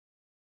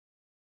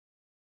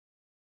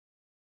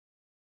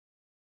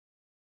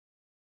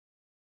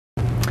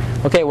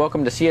Okay,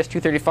 welcome to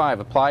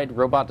CS235, Applied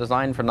Robot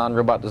Design for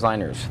Non-Robot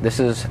Designers. This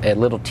is a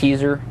little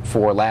teaser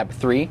for Lab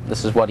 3.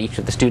 This is what each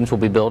of the students will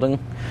be building.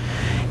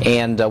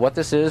 And what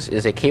this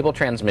is a cable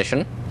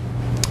transmission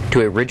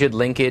to a rigid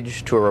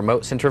linkage to a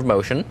remote center of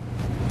motion.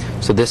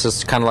 So this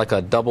is kind of like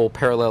a double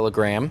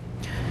parallelogram.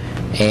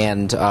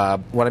 And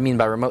what I mean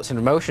by remote center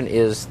of motion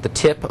is the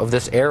tip of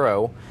this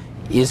arrow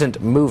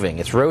isn't moving.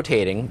 It's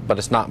rotating, but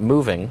it's not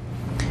moving.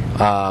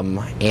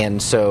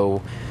 And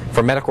so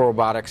for medical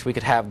robotics, we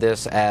could have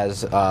this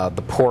as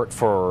the port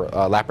for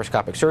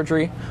laparoscopic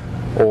surgery,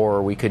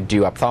 or we could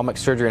do ophthalmic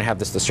surgery and have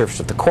this the surface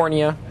of the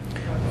cornea,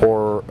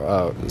 or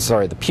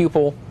the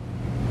pupil.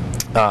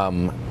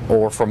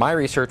 Or for my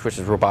research, which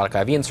is robotic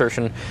IV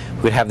insertion,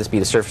 we would have this be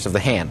the surface of the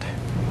hand.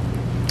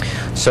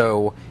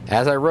 So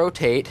as I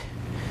rotate,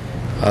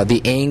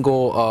 the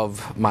angle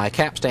of my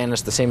capstan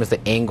is the same as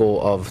the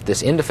angle of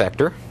this end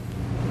effector.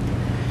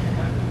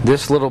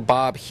 This little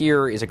bob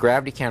here is a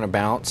gravity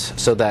counterbalance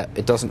so that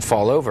it doesn't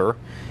fall over,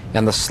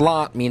 and the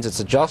slot means it's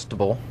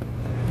adjustable.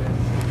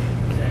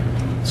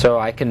 So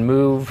I can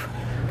move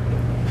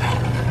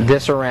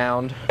this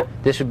around.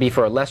 This would be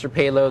for a lesser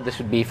payload, this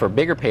would be for a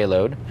bigger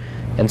payload.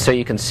 And so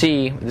you can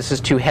see this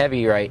is too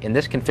heavy right in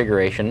this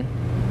configuration,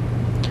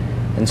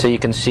 and so you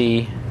can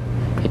see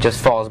it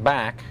just falls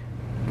back.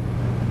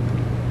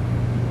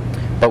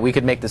 But we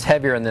could make this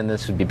heavier and then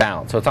this would be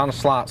balanced. So it's on a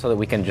slot so that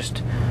we can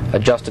just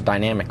adjust it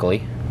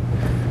dynamically.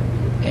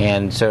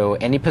 And so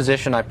any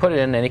position I put it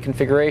in, any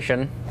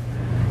configuration,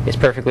 is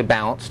perfectly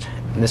balanced.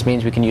 And this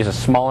means we can use a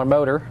smaller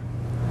motor,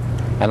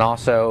 and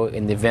also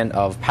in the event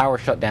of power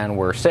shutdown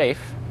we're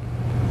safe.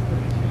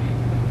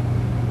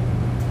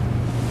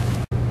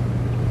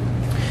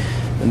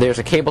 And there's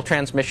a cable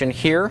transmission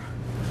here,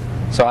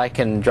 so I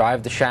can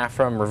drive the shaft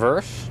from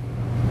reverse.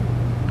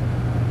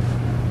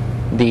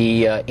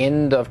 The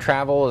end of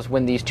travel is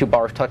when these two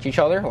bars touch each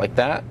other, like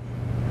that.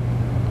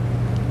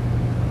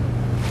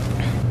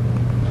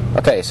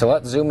 Okay, so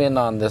let's zoom in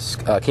on this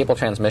cable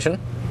transmission.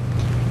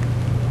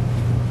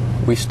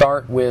 We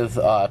start with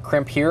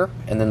crimp here,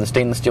 and then the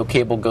stainless steel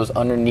cable goes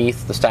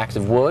underneath the stacks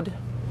of wood.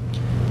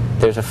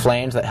 There's a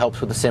flange that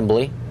helps with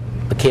assembly.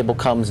 The cable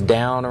comes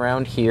down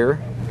around here,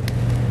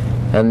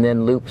 and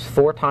then loops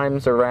 4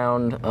 times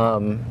around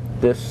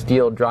this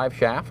steel drive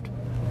shaft.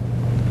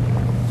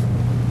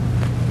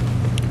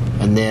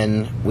 And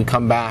then we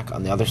come back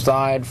on the other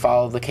side,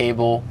 follow the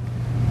cable,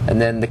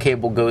 and then the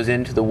cable goes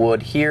into the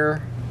wood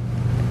here.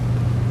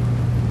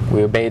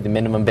 We obey the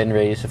minimum bend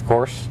radius, of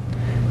course.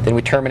 Then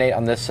we terminate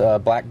on this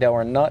black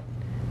Delaware nut,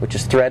 which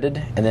is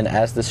threaded, and then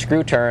as the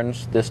screw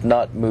turns, this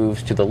nut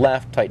moves to the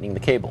left, tightening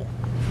the cable.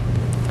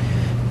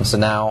 And so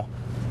now,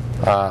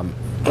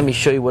 let me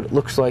show you what it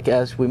looks like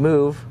as we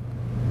move.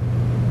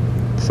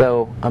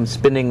 So I'm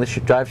spinning the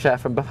drive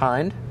shaft from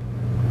behind.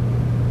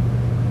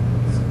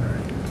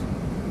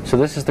 So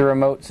this is the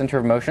remote center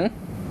of motion.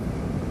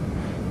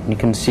 You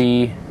can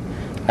see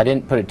I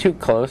didn't put it too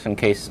close in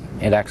case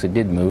it actually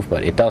did move,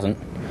 but it doesn't.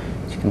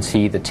 As you can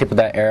see, the tip of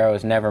that arrow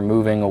is never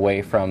moving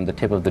away from the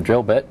tip of the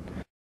drill bit.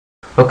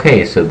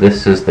 Okay, so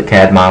this is the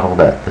CAD model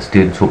that the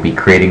students will be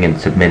creating and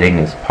submitting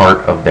as part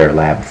of their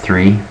Lab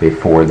 3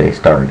 before they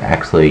start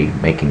actually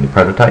making the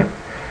prototype.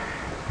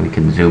 We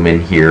can zoom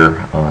in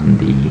here on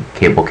the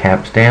cable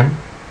capstan.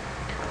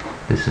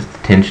 This is the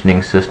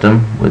tensioning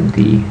system with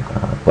the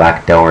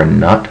black Delaware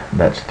nut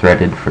that's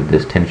threaded for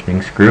this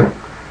tensioning screw.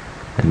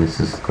 And this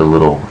is the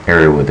little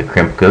area where the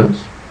crimp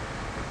goes.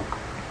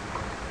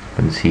 You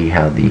can see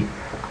how the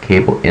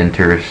cable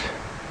enters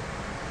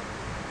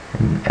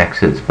and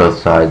exits both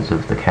sides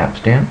of the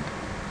capstan.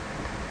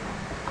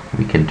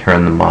 We can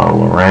turn the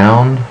model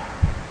around.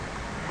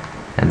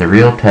 And the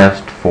real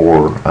test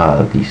for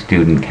the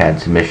student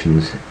CAD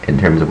submissions in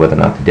terms of whether or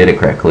not they did it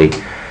correctly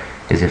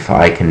is if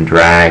I can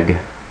drag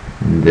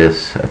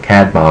this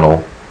CAD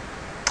model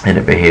and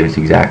it behaves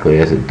exactly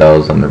as it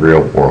does on the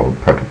real world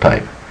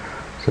prototype.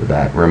 So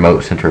that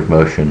remote center of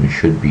motion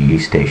should be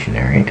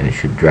stationary and it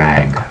should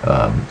drag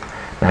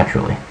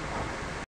naturally.